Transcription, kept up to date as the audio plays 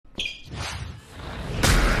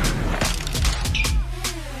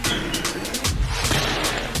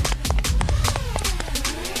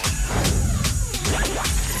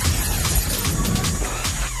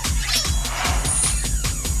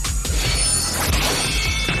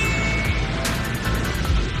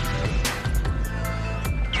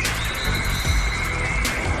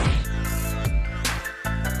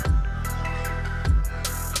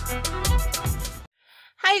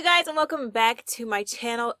and welcome back to my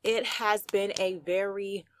channel. It has been a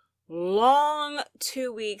very long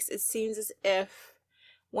 2 weeks. It seems as if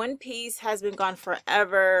One Piece has been gone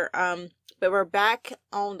forever, but we're back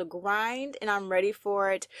on the grind and I'm ready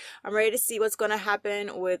for it. I'm ready to see what's going to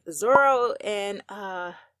happen with Zoro and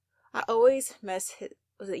I always was it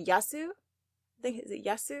Yasu? I think, is it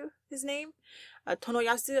Yasu, his name?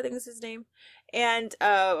 Tonoyasu, I think is his name. And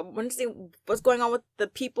I want to see what's going on with the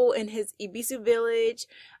people in his Ibisu village.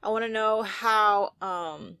 I want to know how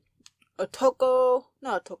Otoko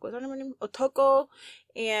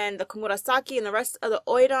and the Komurasaki and the rest of the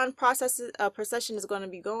Oiran procession is going to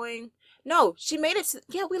be going. No, she made it to,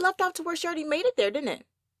 yeah, we left off to where she already made it there, didn't it?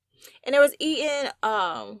 And it was eating,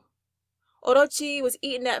 Orochi was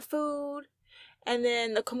eating that food. And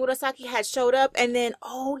then the Komurasaki had showed up, and then,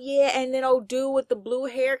 oh yeah, and then old dude with the blue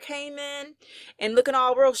hair came in and looking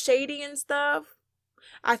all real shady and stuff.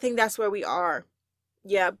 I think that's where we are.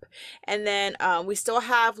 Yep. And then we still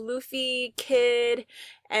have Luffy, Kid,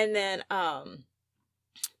 and then the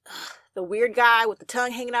weird guy with the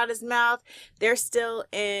tongue hanging out of his mouth. They're still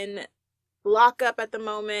in lockup at the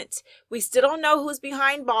moment. We still don't know who's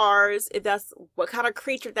behind bars, if that's what kind of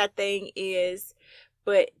creature that thing is,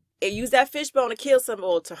 but it used that fishbone to kill somebody,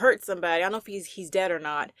 or to hurt somebody. I don't know if he's dead or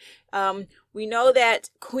not. We know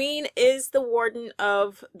that Queen is the warden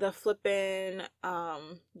of the flippin'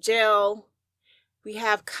 jail. We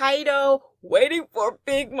have Kaido waiting for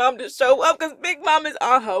Big Mom to show up because Big Mom is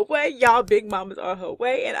on her way. Y'all, Big Mom is on her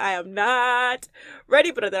way, and I am not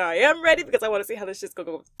ready, but then I am ready because I want to see how this shit's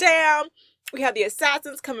gonna go down. We have the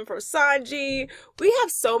assassins coming from Sanji. We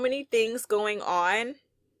have so many things going on,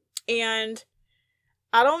 and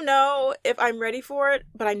I don't know if I'm ready for it,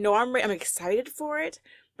 but I know I'm ready. I'm excited for it.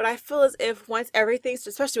 But I feel as if once everything's,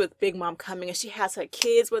 especially with Big Mom coming and she has her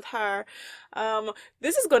kids with her,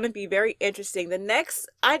 this is going to be very interesting. The next,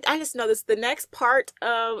 I just know this, the next part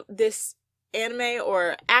of this anime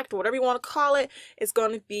or act, or whatever you want to call it, is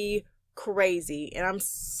going to be crazy. And I'm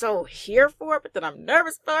so here for it, but then I'm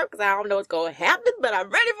nervous for it because I don't know what's going to happen, but I'm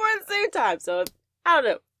ready for it at the same time. So, I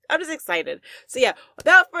don't know. I'm just excited. So yeah,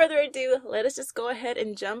 without further ado, let us just go ahead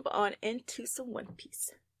and jump on into some One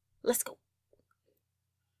Piece. Let's go.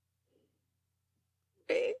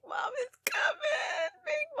 Big Mom is coming.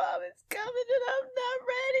 Big Mom is coming and I'm not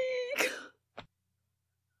ready.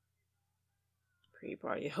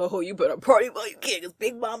 Pre-party. Oh, you better party while you can because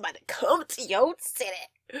Big Mom about to come to your city.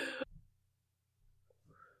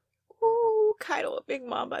 Ooh, Kaido and Big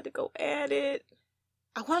Mom about to go at it.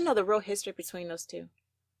 I want to know the real history between those two.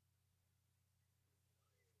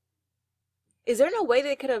 Is there no way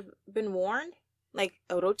they could have been warned? Like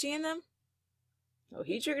Orochi and them? Oh,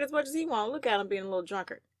 he triggered as much as he wanted. Look at him being a little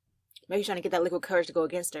drunkard. Maybe he's trying to get that liquid courage to go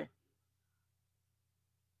against her.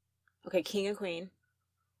 Okay, King and Queen.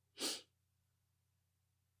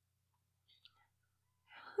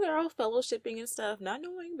 They're all fellowshipping and stuff, not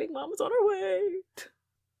knowing Big Mama's on her way.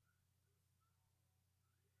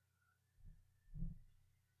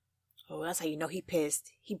 Oh, that's how you know he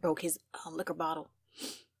pissed. He broke his liquor bottle.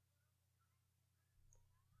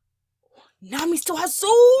 Nami still has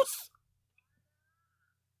souls!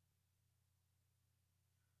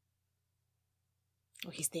 Oh,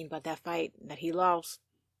 he's thinking about that fight that he lost.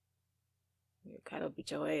 You kind of beat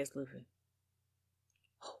your ass, Luffy.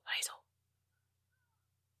 Oh, Aizo.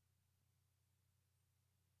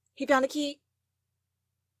 He found the key.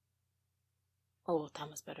 Oh,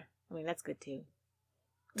 Thomas better. I mean, that's good too.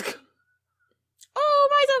 Oh,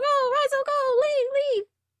 Raizo, go! Leave!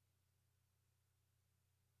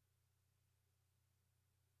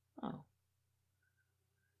 Oh.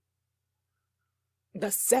 The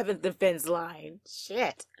 7th defense line.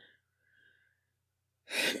 Shit.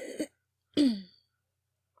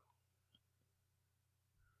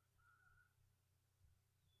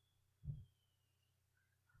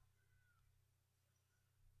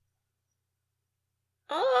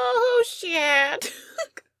 Oh, shit.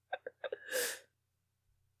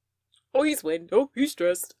 Oh, he's winning. Oh, he's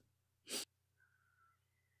stressed.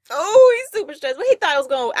 Oh, he's super stressed. But he thought it was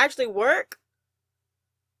going to actually work.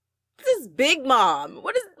 This is Big Mom.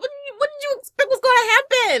 What did you expect was going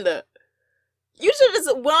to happen? You should have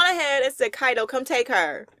just went ahead and said, Kaido, come take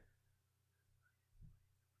her.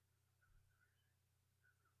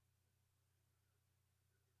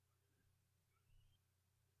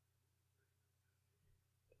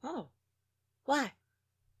 Oh. Why?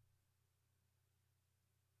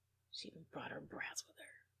 She even brought her brats with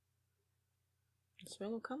her. This man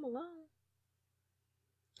will come along.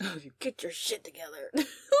 Oh, you get your shit together.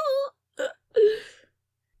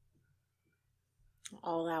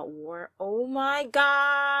 All out war. Oh my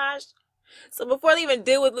gosh. So before they even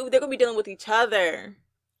deal with Luffy, they're gonna be dealing with each other.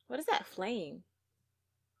 What is that flame?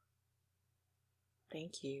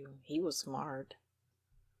 Thank you. He was smart.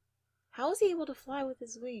 How is he able to fly with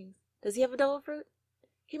his wings? Does he have a devil fruit?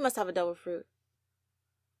 He must have a devil fruit.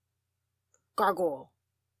 Gargoyle.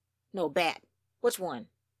 No, bat. Which one?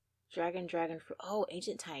 Dragon fruit. Oh,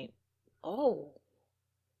 ancient type. Oh.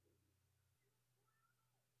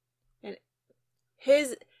 And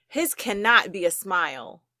his cannot be a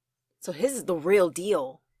smile. So his is the real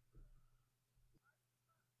deal.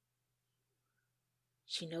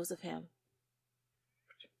 She knows of him.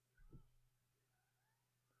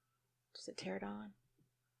 Does it tear it on?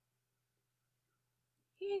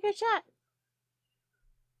 He ain't a good shot.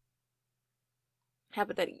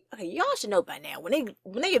 Hypothetically, okay, y'all should know by now. When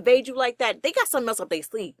they evade you like that, they got something else up their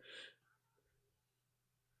sleeve.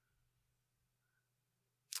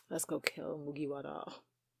 Let's go kill Mugiwara.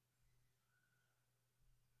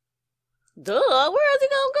 Duh, where is he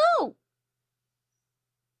gonna go?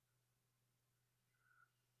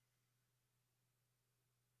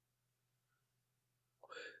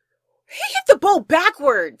 He hit the boat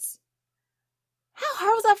backwards. How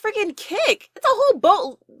hard was that freaking kick? It's a whole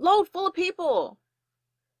boat load full of people.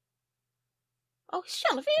 Oh, she's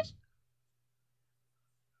on the fish.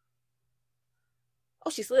 Oh,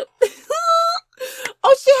 she slipped.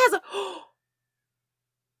 Oh, she has a...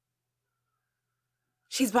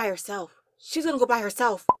 She's by herself. She's gonna go by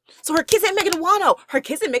herself. So her kids didn't make it to Wano. Her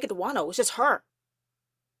kids didn't make it to Wano. It's just her.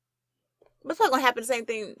 What's probably gonna happen? The same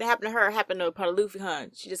thing that happened to her happened to part of Luffy, huh?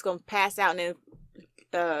 She just gonna pass out and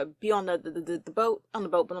then be on the boat,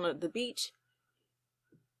 but on the beach.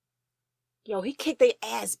 Yo, he kicked their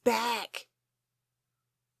ass back.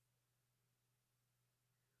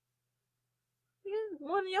 Yeah,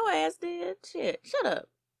 more than your ass did. Shit, shut up.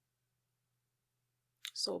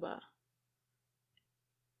 Soba.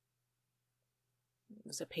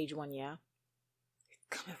 Was it page 1? Yeah.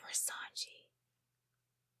 Coming for Sanji.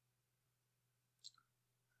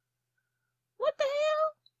 What the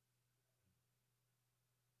hell?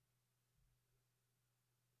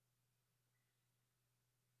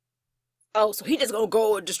 Oh, so he just gonna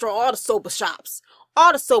go and destroy all the soba shops.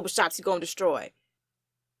 All the soba shops he gonna destroy.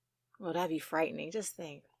 Well, that'd be frightening. Just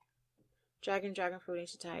think. Dragon fruit,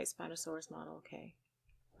 ancient type, Spinosaurus model. Okay.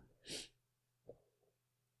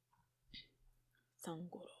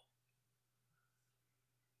 Sangoro.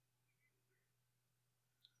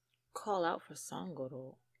 Call out for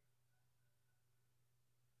Sangoro.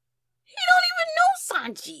 He don't even know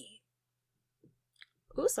Sanji.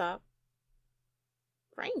 Usopp.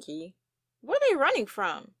 Frankie. Where are they running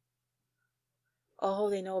from? Oh,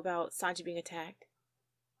 they know about Sanji being attacked.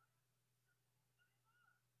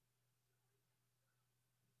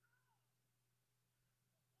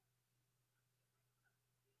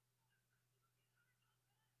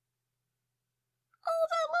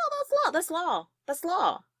 Oh, that's law. That's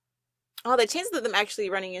law. Oh, the chances of them actually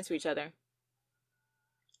running into each other.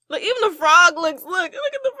 Look, even the frog looks. Look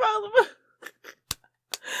at the frog.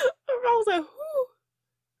 The frog was like, whoo.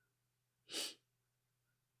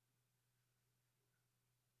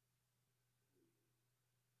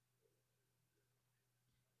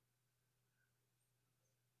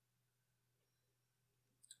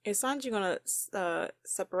 Is Sanji gonna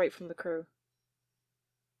separate from the crew?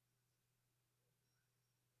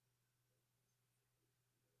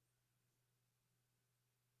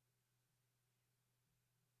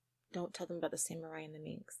 Don't tell them about the samurai and the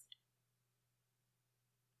minks.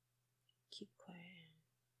 Keep quiet.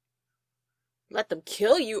 Let them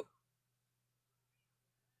kill you.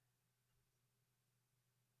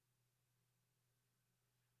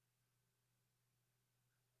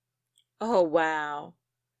 Oh, wow.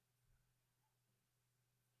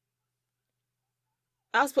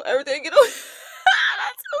 I was put everything in. That's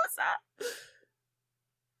so sad.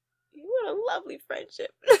 What a lovely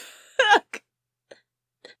friendship.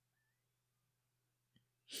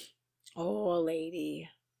 Oh, lady.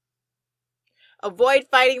 Avoid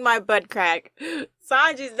fighting my butt crack.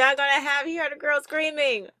 Sanji's not gonna have. He heard a girl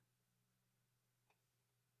screaming.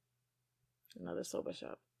 Another soba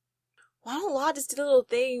shop. Why don't Law just do a little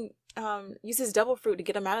thing? Use his devil fruit to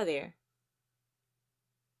get him out of there.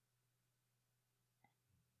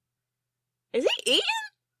 Is he eating?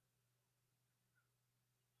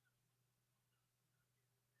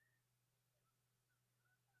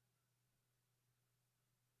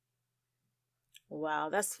 Wow,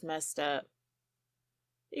 that's messed up.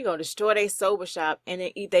 You gonna destroy their soba shop and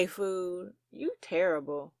then eat their food? You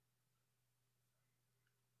terrible.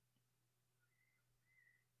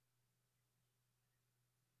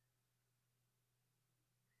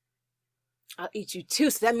 I'll eat you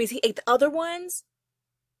too. So that means he ate the other ones?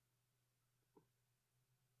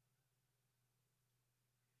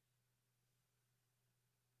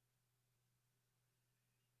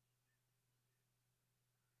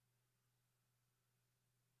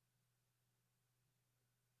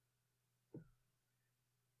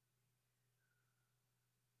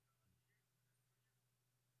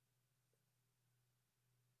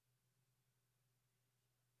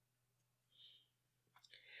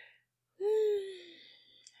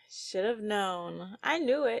 Should have known. I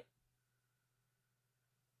knew it.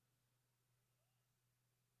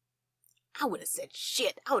 I would have said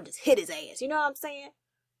shit. I would have just hit his ass. You know what I'm saying?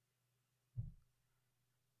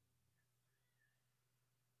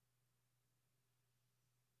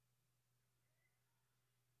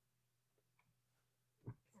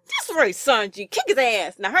 That's right, Sanji. Kick his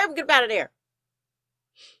ass. Now hurry up and get out of there.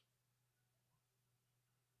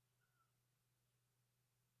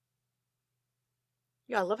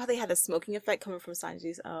 Yo, I love how they had the smoking effect coming from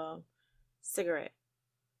Sanji's cigarette.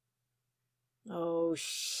 Oh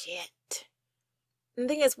shit. And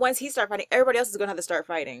the thing is, once he starts fighting, everybody else is gonna have to start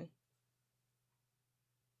fighting.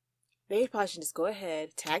 They probably should just go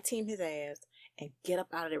ahead, tag team his ass, and get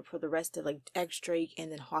up out of there before the rest of like X Drake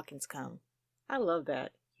and then Hawkins come. I love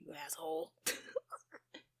that, you asshole. I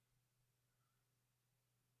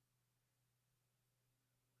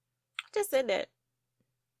just said that.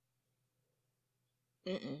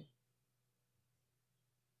 Mm-mm.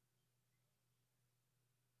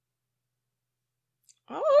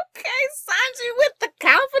 Okay, Sanji with the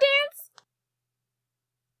confidence.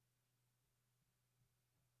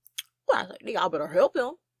 Well, I was like, y'all better help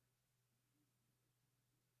him.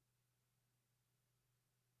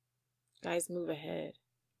 Guys, move ahead.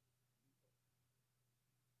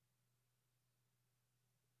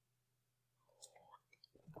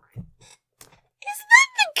 Is that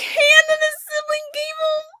the cannon his sibling gave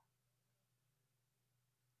him?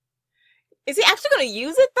 Is he actually going to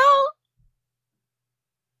use it, though?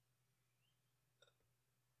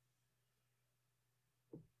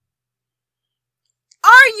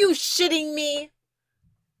 Are you shitting me?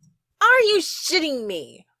 Are you shitting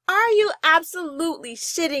me? Are you absolutely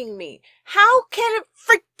shitting me? How can it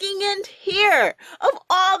freaking end here? Of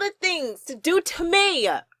all the things to do to me.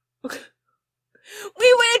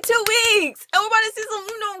 We waited 2 weeks. And we're about to see some,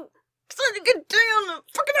 such a good thing on the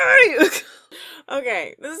fucking area.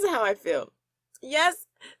 Okay, this is how I feel. Yes,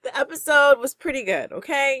 the episode was pretty good,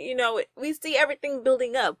 okay? We see everything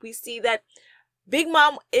building up. We see that Big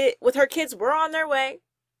Mom with her kids were on their way.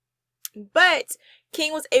 But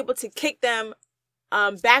King was able to kick them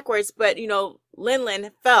backwards, but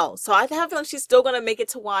Lin fell. So I have a feeling she's still gonna make it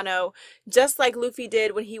to Wano, just like Luffy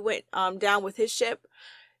did when he went down with his ship.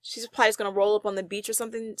 She's probably just gonna roll up on the beach or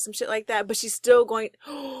something, some shit like that. But she's still going.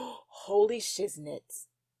 Holy shiznits!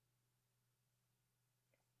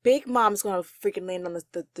 Big Mom's gonna freaking land on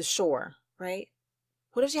the shore, right?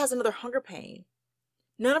 What if she has another hunger pain?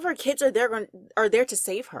 None of her kids are there to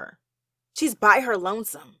save her. She's by her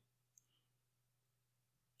lonesome.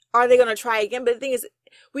 Are they gonna try again? But the thing is,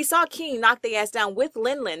 we saw King knock the ass down with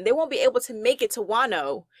Lin. They won't be able to make it to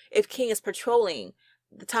Wano if King is patrolling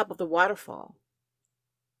the top of the waterfall.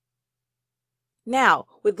 Now,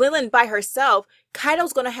 with Lin by herself,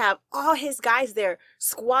 Kaido's gonna have all his guys there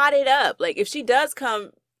squatted up. Like, if she does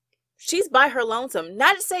come, she's by her lonesome.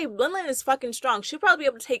 Not to say Lin is fucking strong. She'll probably be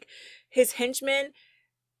able to take his henchmen,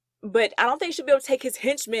 but I don't think she'll be able to take his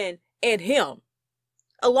henchmen and him,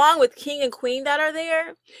 along with King and Queen that are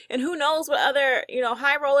there. And who knows what other,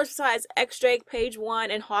 high rollers besides X Drake, Page One,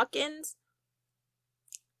 and Hawkins.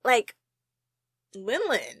 Like,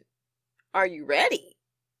 Lin, are you ready?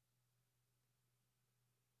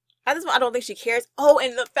 At this point, I don't think she cares. Oh,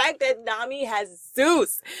 and the fact that Nami has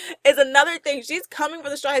Zeus is another thing. She's coming for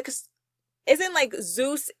the straw because isn't like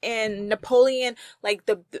Zeus and Napoleon like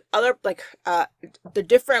the other like the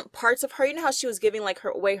different parts of her? You know how she was giving like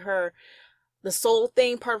the soul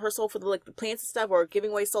thing, part of her soul for the plants and stuff, or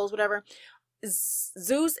giving away souls, whatever.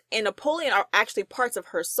 Zeus and Napoleon are actually parts of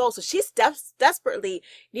her soul, so she's desperately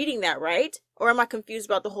needing that, right? Or am I confused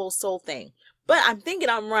about the whole soul thing? But I'm thinking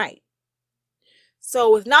I'm right.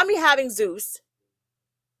 So with Nami having Zeus,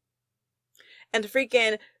 and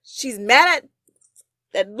she's mad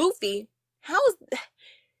at Luffy.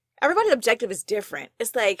 Everybody's objective is different.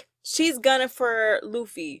 It's like she's gunning for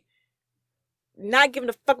Luffy, not giving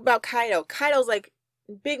a fuck about Kaido. Kaido's like,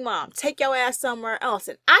 Big Mom, take your ass somewhere else.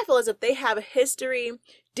 And I feel as if they have a history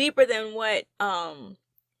deeper than what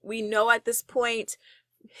we know at this point.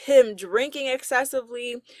 Him drinking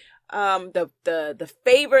excessively, the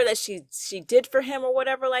favor that she did for him or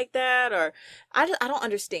whatever like that, or I don't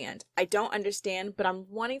understand. I don't understand, but I'm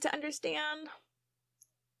wanting to understand.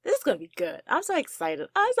 This is gonna be good. I'm so excited.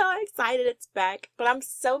 I'm so excited it's back. But I'm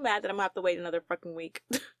so mad that I'm gonna have to wait another fucking week.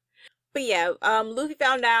 But yeah, Luffy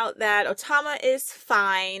found out that Otama is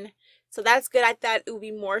fine. So that's good. I thought it would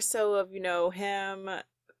be more so of, him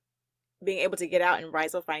being able to get out and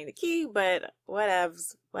Raizo finding the key, but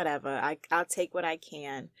whatever. I'll take what I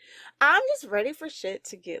can. I'm just ready for shit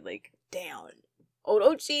to get like down.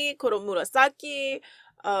 Orochi, Koromurasaki,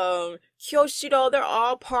 Kyoshiro, they're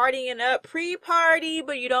all partying up pre-party,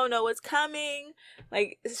 but you don't know what's coming.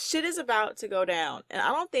 Like, shit is about to go down, and I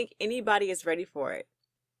don't think anybody is ready for it.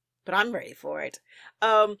 But I'm ready for it.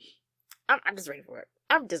 I'm just ready for it.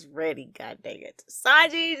 I'm just ready, god dang it.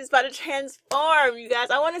 Sanji is about to transform, you guys.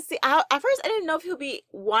 I want to see. At first, I didn't know if he'll be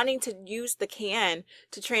wanting to use the can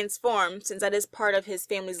to transform, since that is part of his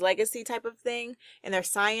family's legacy type of thing, and their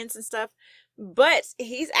science and stuff. But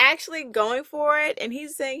he's actually going for it, and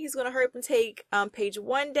he's saying he's going to hurry up and take page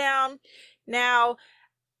 1 down. Now,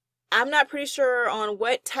 I'm not pretty sure on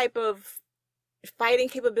what type of fighting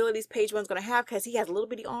capabilities page 1's going to have, because he has little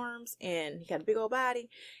bitty arms and he got a big old body,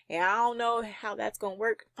 and I don't know how that's going to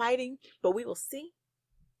work fighting, but we will see.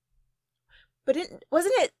 But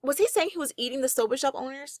was he saying he was eating the soba shop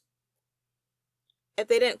owners if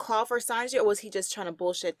they didn't call for Sanji, or was he just trying to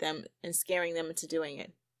bullshit them and scaring them into doing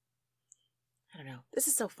it? I don't know. This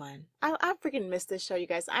is so fun. I freaking missed this show, you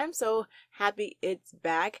guys. I'm so happy it's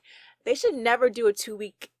back. They should never do a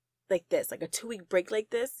 2-week like this, like a 2-week break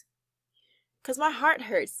like this. Because my heart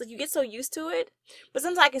hurts. Like, you get so used to it. But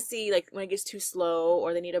sometimes I can see, like, when it gets too slow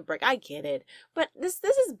or they need a break. I get it. But this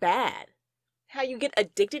is bad. How you get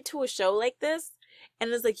addicted to a show like this.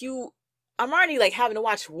 And it's like I'm already, like, having to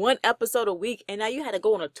watch 1 episode a week. And now you had to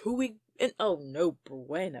go on a 2-week. And oh, no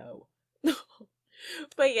bueno.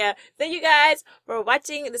 But yeah, thank you guys for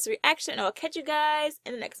watching this reaction. And I'll catch you guys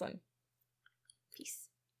in the next one. Peace.